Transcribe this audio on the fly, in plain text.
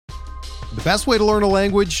The best way to learn a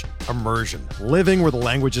language? Immersion. Living where the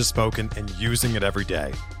language is spoken and using it every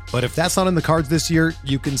day. But if that's not in the cards this year,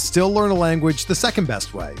 you can still learn a language the second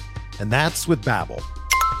best way, and that's with Babbel.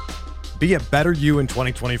 Be a better you in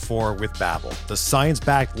 2024 with Babbel, the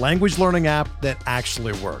science-backed language learning app that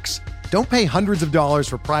actually works. Don't pay hundreds of dollars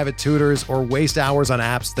for private tutors or waste hours on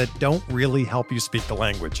apps that don't really help you speak the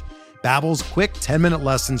language. Babbel's quick 10-minute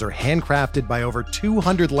lessons are handcrafted by over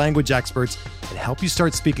 200 language experts and help you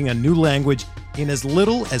start speaking a new language in as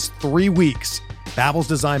little as 3 weeks. Babbel's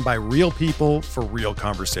designed by real people for real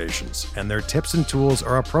conversations, and their tips and tools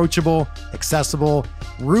are approachable, accessible,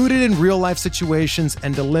 rooted in real-life situations,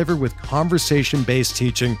 and delivered with conversation-based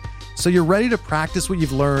teaching, so you're ready to practice what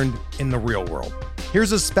you've learned in the real world.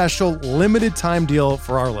 Here's a special limited-time deal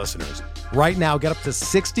for our listeners. Right now, get up to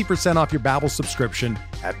 60% off your Babbel subscription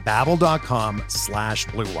at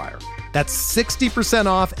babbel.com/Blue Wire. That's 60%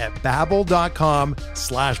 off at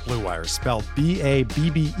babbel.com/Blue Wire, spelled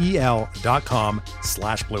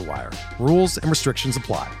BABBEL.com/Blue Wire. Rules and restrictions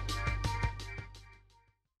apply.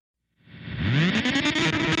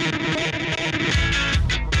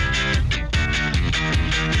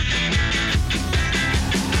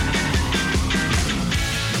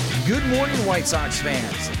 Good morning, White Sox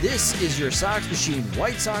fans. This is your Sox Machine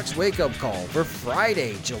White Sox wake-up call for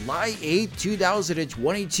Friday, July 8th,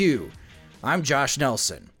 2022. I'm Josh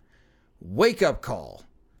Nelson. Wake-up call.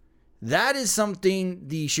 That is something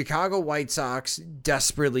the Chicago White Sox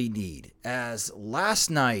desperately need, as last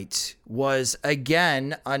night was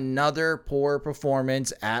again another poor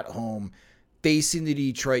performance at home facing the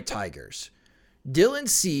Detroit Tigers. Dylan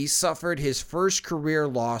Cease suffered his first career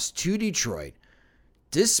loss to Detroit,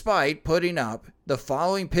 despite putting up the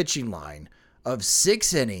following pitching line of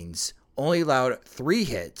 6 innings, only allowed 3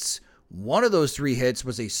 hits. One of those 3 hits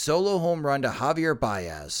was a solo home run to Javier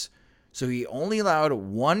Baez, so he only allowed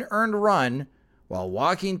 1 earned run while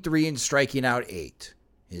walking 3 and striking out 8.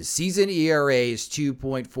 His season ERA is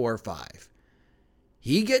 2.45.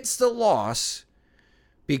 He gets the loss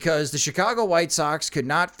because the Chicago White Sox could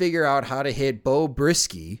not figure out how to hit Beau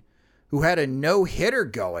Brieske, who had a no-hitter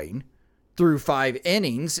going through 5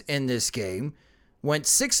 innings in this game, went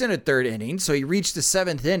 6 1/3 innings, so he reached the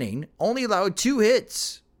 7th inning, only allowed 2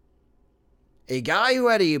 hits. A guy who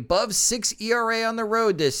had a above 6 ERA on the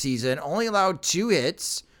road this season only allowed 2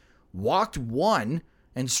 hits, walked 1,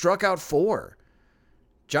 and struck out 4.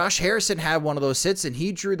 Josh Harrison had one of those hits, and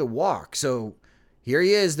he drew the walk. So here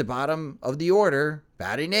he is, the bottom of the order,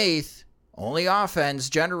 batting 8th, only offense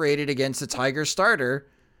generated against the Tiger starter.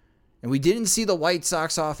 And we didn't see the White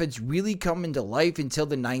Sox offense really come into life until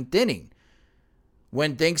the 9th inning,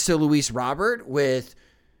 when, thanks to Luis Robert, with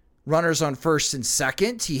runners on first and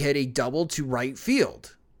second, he hit a double to right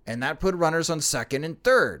field. And that put runners on second and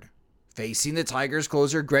third, facing the Tigers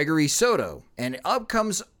closer Gregory Soto. And up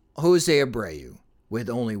comes Jose Abreu. With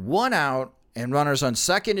only 1 out and runners on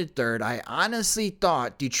second and third, I honestly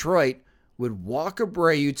thought Detroit would walk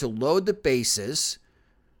Abreu to load the bases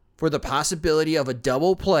for the possibility of a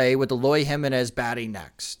double play with Eloy Jimenez batting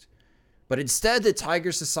next. But instead, the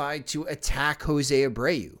Tigers decide to attack Jose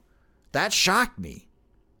Abreu. That shocked me.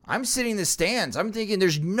 I'm sitting in the stands. I'm thinking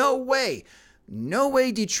there's no way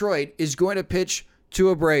Detroit is going to pitch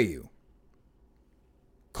to Abreu.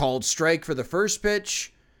 Called strike for the first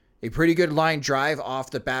pitch. A pretty good line drive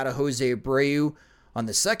off the bat of Jose Abreu on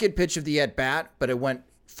the second pitch of the at-bat, but it went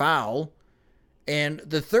foul. And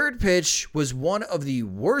the third pitch was one of the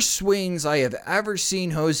worst swings I have ever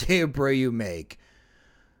seen Jose Abreu make.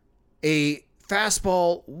 A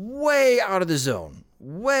fastball way out of the zone,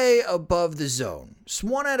 way above the zone.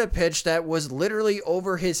 Swung at a pitch that was literally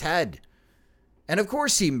over his head. And of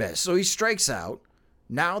course he missed, so he strikes out.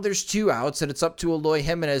 Now there's 2 outs, and it's up to Eloy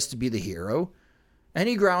Jimenez to be the hero. And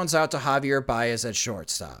he grounds out to Javier Baez at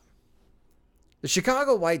shortstop. The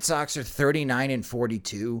Chicago White Sox are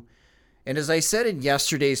 39-42. And as I said in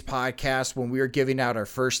yesterday's podcast when we were giving out our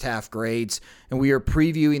first half grades and we were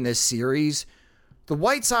previewing this series, the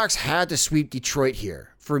White Sox had to sweep Detroit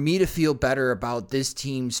here for me to feel better about this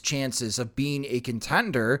team's chances of being a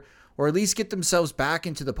contender or at least get themselves back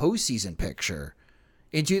into the postseason picture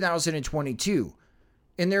in 2022.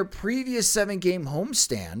 In their previous 7-game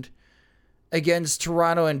homestand against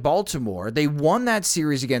Toronto and Baltimore, they won that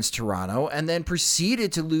series against Toronto and then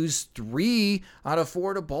proceeded to lose 3 out of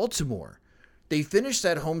 4 to Baltimore. They finished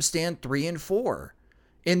that homestand 3-4.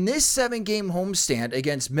 In this 7-game homestand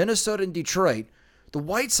against Minnesota and Detroit, the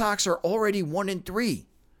White Sox are already 1-3.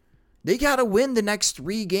 They got to win the next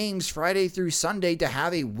 3 games Friday through Sunday to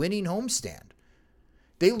have a winning homestand.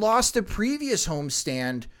 They lost the previous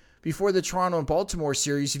homestand before the Toronto and Baltimore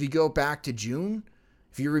series. If you go back to June,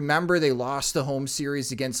 If you remember, they lost the home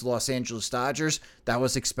series against the Los Angeles Dodgers. That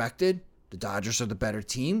was expected. The Dodgers are the better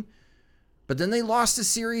team. But then they lost the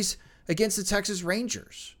series against the Texas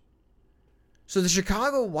Rangers. So the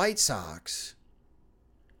Chicago White Sox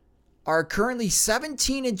are currently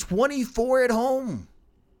 17-24 at home.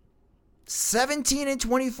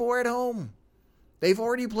 17-24 at home. They've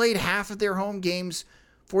already played half of their home games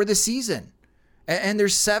for the season. And they're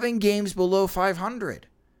 7 games below 500.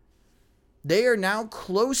 They are now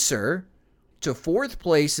closer to 4th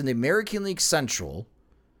place in the American League Central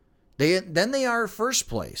than they are first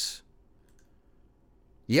place.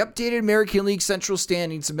 The updated American League Central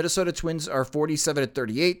standings, the Minnesota Twins are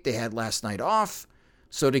 47-38. They had last night off.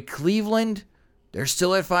 So did Cleveland. They're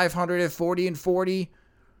still at 500 at 40-40.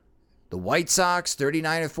 The White Sox,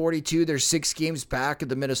 39-42. They're 6 games back of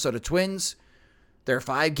the Minnesota Twins. They're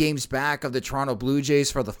 5 games back of the Toronto Blue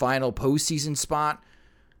Jays for the final postseason spot.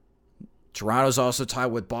 Toronto's also tied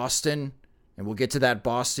with Boston. And we'll get to that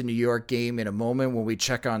Boston-New York game in a moment when we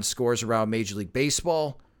check on scores around Major League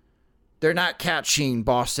Baseball. They're not catching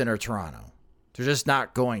Boston or Toronto. They're just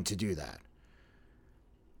not going to do that.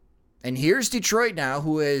 And here's Detroit now,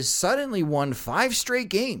 who has suddenly won 5 straight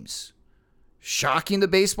games, shocking the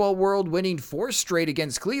baseball world, winning 4 straight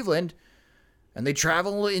against Cleveland. And they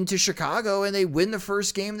travel into Chicago and they win the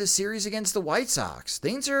first game of the series against the White Sox.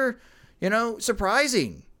 Things are,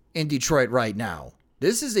 surprising in Detroit right now.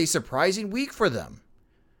 This is a surprising week for them.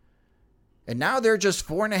 And now they're just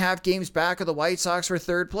 4.5 games back of the White Sox for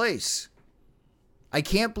 3rd place. I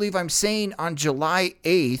can't believe I'm saying on July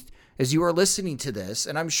 8th, as you are listening to this,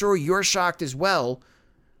 and I'm sure you're shocked as well,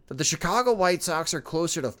 that the Chicago White Sox are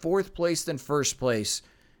closer to 4th place than 1st place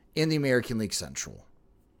in the American League Central.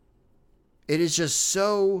 It is just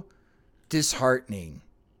so disheartening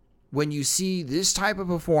when you see this type of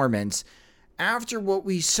performance after what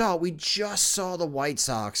we saw. We just saw the White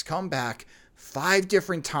Sox come back 5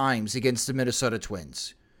 different times against the Minnesota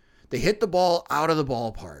Twins. They hit the ball out of the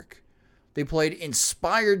ballpark. They played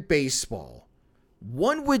inspired baseball.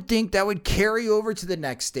 One would think that would carry over to the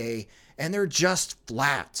next day, and they're just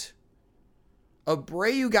flat.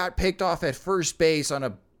 Abreu got picked off at first base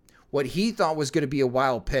on what he thought was going to be a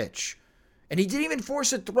wild pitch. And he didn't even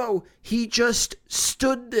force a throw. He just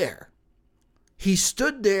stood there. He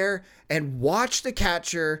stood there and watched the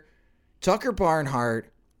catcher, Tucker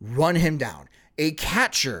Barnhart, run him down. A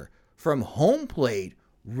catcher from home plate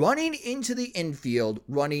running into the infield,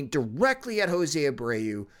 running directly at Jose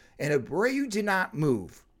Abreu, and Abreu did not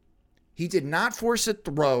move. He did not force a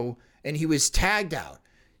throw, and he was tagged out.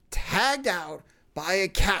 Tagged out by a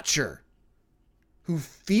catcher who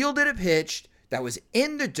fielded a pitch that was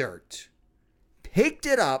in the dirt, picked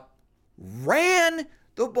it up, ran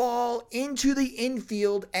the ball into the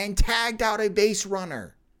infield, and tagged out a base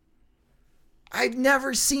runner. I've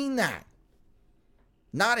never seen that.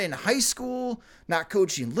 Not in high school, not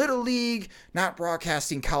coaching Little League, not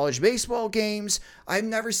broadcasting college baseball games. I've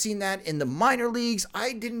never seen that in the minor leagues.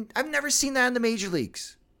 I've never seen that in the major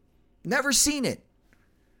leagues. Never seen it.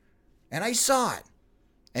 And I saw it.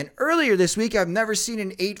 And earlier this week, I've never seen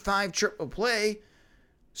an 8-5 triple play.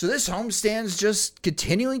 So this homestand's just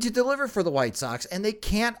continuing to deliver for the White Sox, and they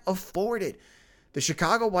can't afford it. The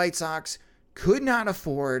Chicago White Sox could not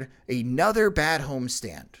afford another bad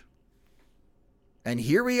homestand. And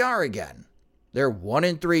here we are again. They're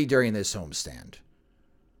 1-3 during this homestand.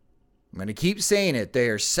 I'm going to keep saying it. They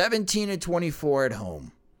are 17-24 at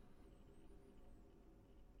home.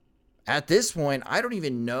 At this point, I don't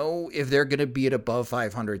even know if they're going to be an above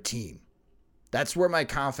 500 team. That's where my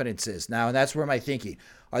confidence is now, and that's where my thinking.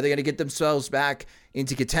 Are they going to get themselves back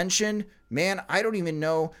into contention? Man, I don't even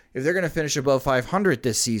know if they're going to finish above 500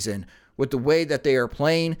 this season with the way that they are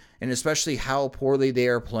playing, and especially how poorly they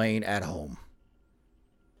are playing at home.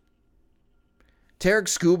 Tarek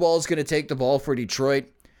Skubal is going to take the ball for Detroit,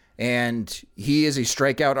 and he is a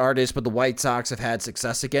strikeout artist, but the White Sox have had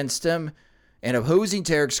success against him. And opposing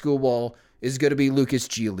Tarek Skubal is going to be Lucas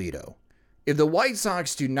Giolito. If the White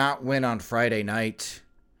Sox do not win on Friday night,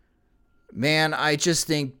 man, I just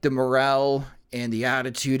think the morale and the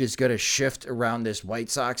attitude is going to shift around this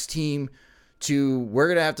White Sox team to we're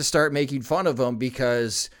going to have to start making fun of them,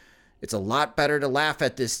 because it's a lot better to laugh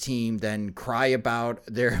at this team than cry about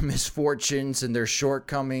their misfortunes and their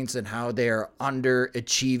shortcomings and how they are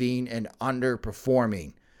underachieving and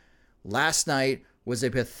underperforming. Last night was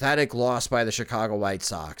a pathetic loss by the Chicago White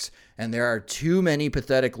Sox, and there are too many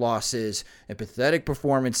pathetic losses and pathetic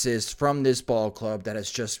performances from this ball club that has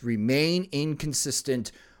just remained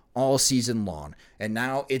inconsistent all season long. And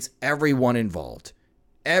now it's everyone involved.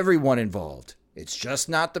 Everyone involved. It's just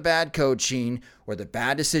not the bad coaching or the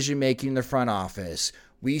bad decision-making in the front office.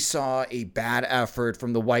 We saw a bad effort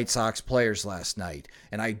from the White Sox players last night,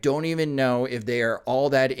 and I don't even know if they are all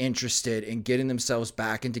that interested in getting themselves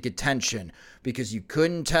back into contention because you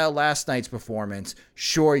couldn't tell last night's performance.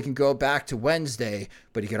 Sure, you can go back to Wednesday,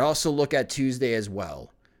 but you could also look at Tuesday as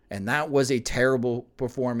well. And that was a terrible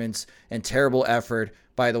performance and terrible effort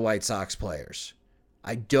by the White Sox players.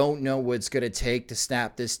 I don't know what it's going to take to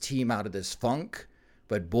snap this team out of this funk,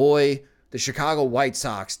 but boy, the Chicago White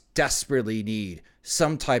Sox desperately need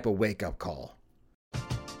some type of wake-up call.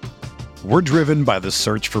 We're driven by the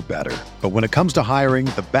search for better. But when it comes to hiring,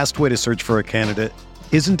 the best way to search for a candidate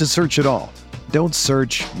isn't to search at all. Don't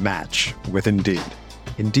search, match with Indeed.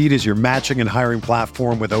 Indeed is your matching and hiring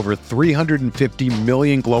platform with over 350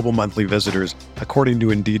 million global monthly visitors, according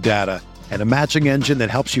to Indeed data, and a matching engine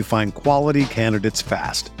that helps you find quality candidates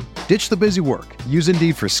fast. Ditch the busy work. Use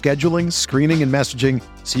Indeed for scheduling, screening, and messaging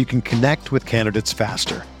so you can connect with candidates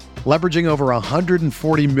faster. Leveraging over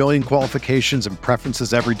 140 million qualifications and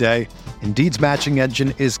preferences every day, Indeed's matching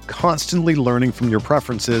engine is constantly learning from your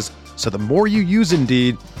preferences, so the more you use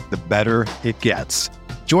Indeed, the better it gets.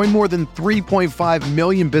 Join more than 3.5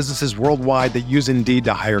 million businesses worldwide that use Indeed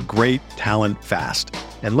to hire great talent fast.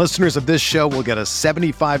 And listeners of this show will get a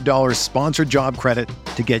 $75 sponsored job credit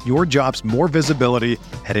to get your jobs more visibility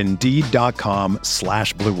at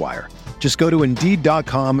Indeed.com/Blue Wire. Just go to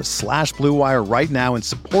Indeed.com/Blue Wire right now and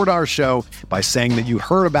support our show by saying that you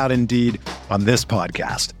heard about Indeed on this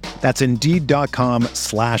podcast. That's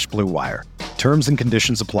Indeed.com/Blue Wire. Terms and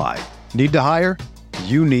conditions apply. Need to hire?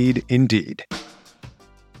 You need Indeed.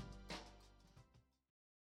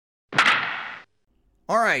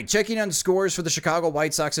 All right, checking on the scores for the Chicago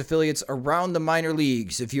White Sox affiliates around the minor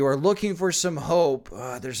leagues. If you are looking for some hope,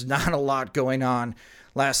 there's not a lot going on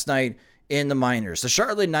last night in the minors. The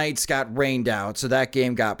Charlotte Knights got rained out, so that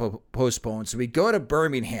game got postponed. So we go to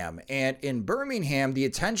Birmingham, and in Birmingham, the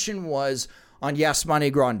attention was on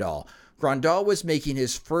Yasmani Grandal. Grandal was making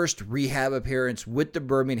his first rehab appearance with the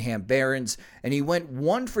Birmingham Barons, and he went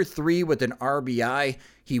 1 for 3 with an RBI.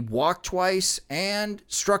 He walked twice and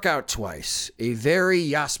struck out twice. A very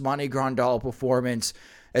Yasmani Grandal performance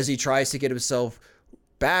as he tries to get himself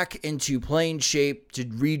back into playing shape to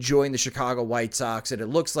rejoin the Chicago White Sox, and it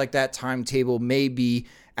looks like that timetable may be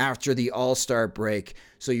after the All-Star break.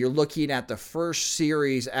 So you're looking at the first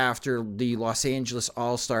series after the Los Angeles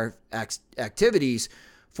All-Star activities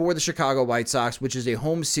for the Chicago White Sox, which is a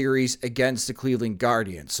home series against the Cleveland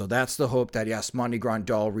Guardians. So that's the hope that Yasmani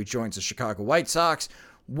Grandal rejoins the Chicago White Sox.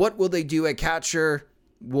 What will they do at catcher?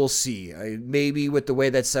 We'll see. Maybe with the way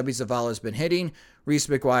that Seby Zavala has been hitting, Reese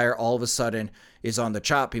McGuire all of a sudden is on the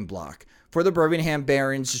chopping block. For the Birmingham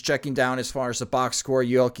Barons, just checking down as far as the box score,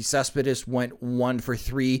 Yoelqui Cespedes went 1 for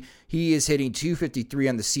 3. He is hitting .253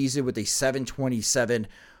 on the season with a .727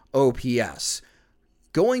 OPS.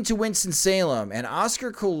 Going to Winston-Salem, and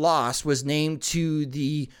Oscar Colas was named to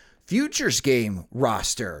the Futures Game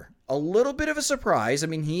roster. A little bit of a surprise. I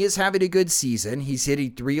mean, he is having a good season. He's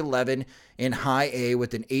hitting .311 in high A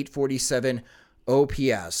with an .847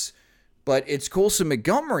 OPS. But it's Colson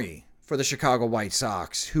Montgomery for the Chicago White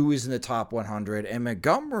Sox, who is in the top 100, and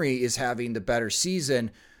Montgomery is having the better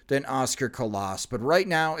season than Oscar Colas. But right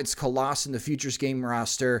now, it's Colas in the Futures Game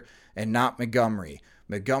roster and not Montgomery.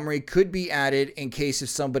 Montgomery could be added in case if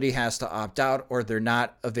somebody has to opt out or they're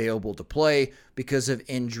not available to play because of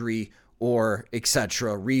injury or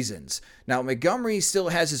etc. reasons. Now, Montgomery still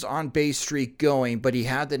has his on-base streak going, but he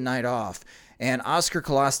had the night off, and Oscar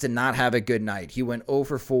Colas did not have a good night. He went 0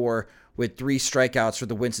 for 4 with 3 strikeouts for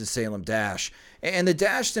the Winston-Salem Dash, and the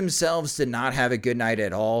Dash themselves did not have a good night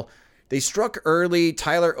at all. They struck early.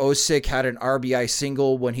 Tyler Osick had an RBI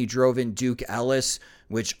single when he drove in Duke Ellis,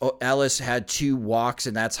 which Ellis had 2 walks,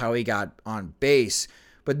 and that's how he got on base.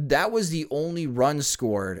 But that was the only run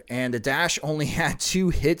scored, and the Dash only had 2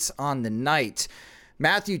 hits on the night.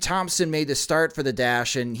 Matthew Thompson made the start for the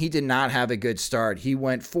Dash, and he did not have a good start. He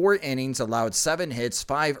went 4 innings, allowed 7 hits,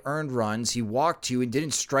 5 earned runs. He walked 2 and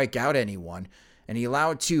didn't strike out anyone, and he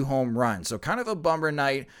allowed 2 home runs. So kind of a bummer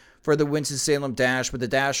night for the Winston-Salem Dash, but the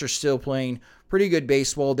Dash are still playing pretty good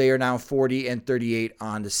baseball. They are now 40-38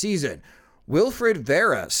 on the season. Wilfred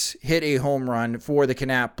Veras hit a home run for the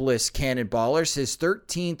Kannapolis Cannonballers, his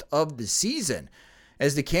 13th of the season.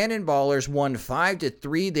 As the Cannonballers won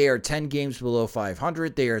 5-3, they are 10 games below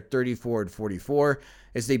 500. They are 34-44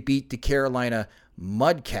 as they beat the Carolina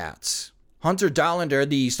Mudcats. Hunter Dollander,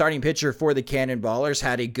 the starting pitcher for the Cannonballers,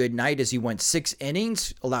 had a good night as he went 6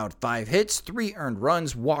 innings, allowed 5 hits, 3 earned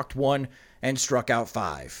runs, walked 1, and struck out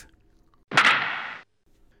 5.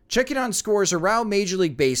 Checking on scores around Major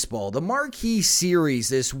League Baseball, the marquee series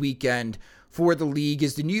this weekend for the league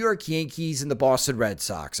is the New York Yankees and the Boston Red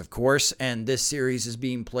Sox, of course, and this series is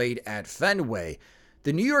being played at Fenway.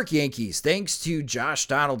 The New York Yankees, thanks to Josh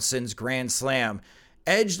Donaldson's grand slam,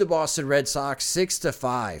 edged the Boston Red Sox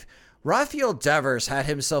 6-5. Rafael Devers had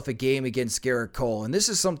himself a game against Gerrit Cole, and this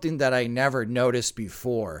is something that I never noticed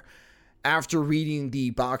before after reading the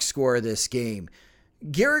box score of this game.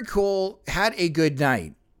 Gerrit Cole had a good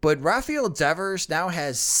night, but Rafael Devers now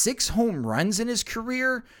has 6 home runs in his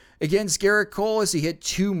career against Gerrit Cole as he hit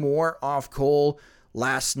 2 more off Cole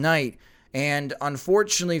last night. And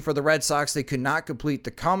unfortunately for the Red Sox, they could not complete the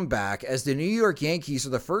comeback as the New York Yankees are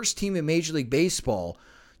the first team in Major League Baseball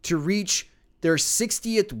to reach their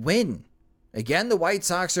 60th win. Again, the White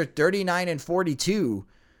Sox are 39-42.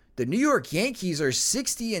 The New York Yankees are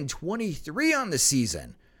 60-23 on the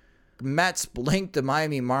season. Mets blinked the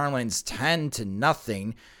Miami Marlins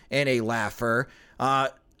 10-0 in a laugher.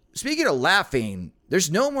 Speaking of laughing, there's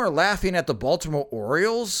no more laughing at the Baltimore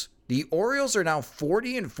Orioles. The Orioles are now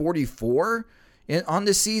 40-44 on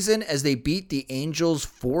the season as they beat the Angels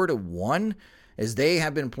 4-1, as they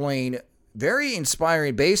have been playing very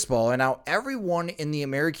inspiring baseball, and now everyone in the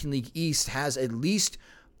American League East has at least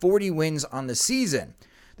 40 wins on the season.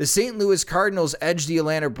 The St. Louis Cardinals edged the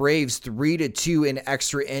Atlanta Braves 3-2 in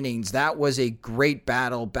extra innings. That was a great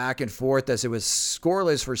battle back and forth as it was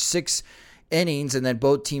scoreless for 6 innings, and then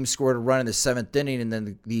both teams scored a run in the 7th inning, and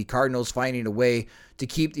then the Cardinals finding a way to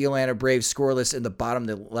keep the Atlanta Braves scoreless in the bottom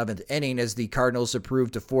of the 11th inning as the Cardinals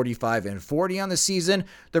improved to 45-40 on the season.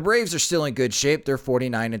 The Braves are still in good shape. They're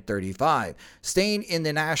 49-35. Staying in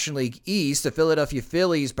the National League East, the Philadelphia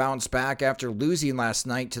Phillies bounced back after losing last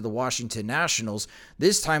night to the Washington Nationals.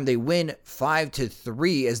 This time they win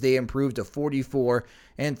 5-3 as they improved to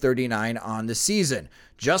 44-39 on the season.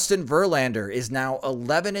 Justin Verlander is now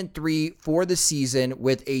 11-3 for the season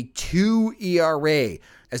with a 2 ERA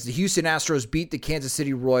as the Houston Astros beat the Kansas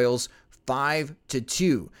City Royals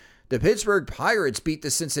 5-2. The Pittsburgh Pirates beat the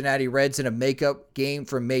Cincinnati Reds in a makeup game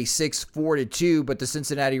from May 6, 4-2, but the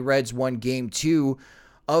Cincinnati Reds won Game 2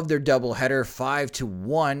 of their doubleheader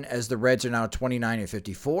 5-1 as the Reds are now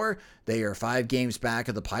 29-54. They are 5 games back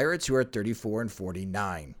of the Pirates, who are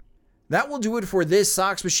 34-49. That will do it for this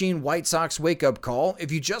Sox Machine White Sox wake-up call.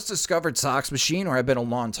 If you just discovered Sox Machine or have been a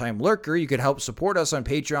long-time lurker, you can help support us on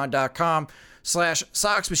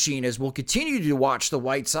patreon.com/Sox Machine as we'll continue to watch the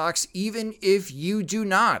White Sox even if you do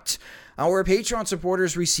not. Our Patreon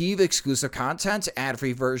supporters receive exclusive content,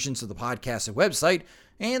 ad-free versions of the podcast and website,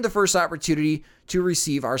 and the first opportunity to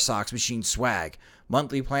receive our Sox Machine swag.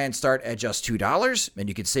 Monthly plans start at just $2, and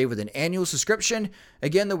you can save with an annual subscription.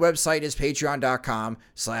 Again, the website is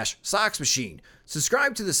patreon.com/Sox Machine.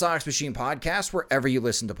 Subscribe to the Sox Machine podcast wherever you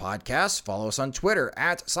listen to podcasts. Follow us on Twitter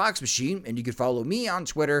 @Sox Machine, and you can follow me on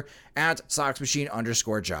Twitter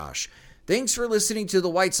 @SoxMachine_Josh. Thanks for listening to the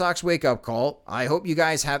White Sox wake-up call. I hope you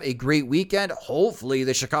guys have a great weekend. Hopefully,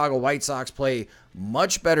 the Chicago White Sox play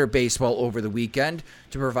much better baseball over the weekend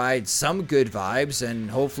to provide some good vibes, and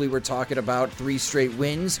hopefully we're talking about 3 straight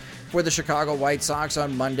wins for the Chicago White Sox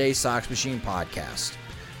on Monday's Sox Machine podcast.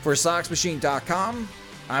 For SoxMachine.com,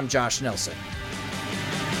 I'm Josh Nelson.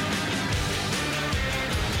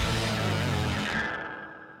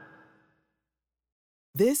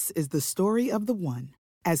 This is the story of the one.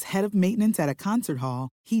 As head of maintenance at a concert hall,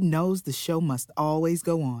 he knows the show must always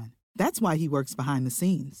go on. That's why he works behind the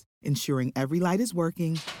scenes, ensuring every light is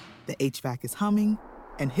working, the HVAC is humming,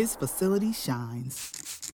 and his facility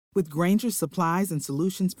shines. With Grainger's supplies and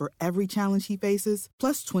solutions for every challenge he faces,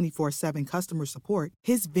 plus 24/7 customer support,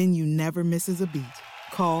 his venue never misses a beat.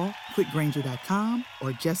 Call quickgrainger.com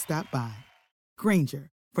or just stop by.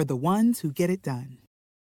 Grainger, for the ones who get it done.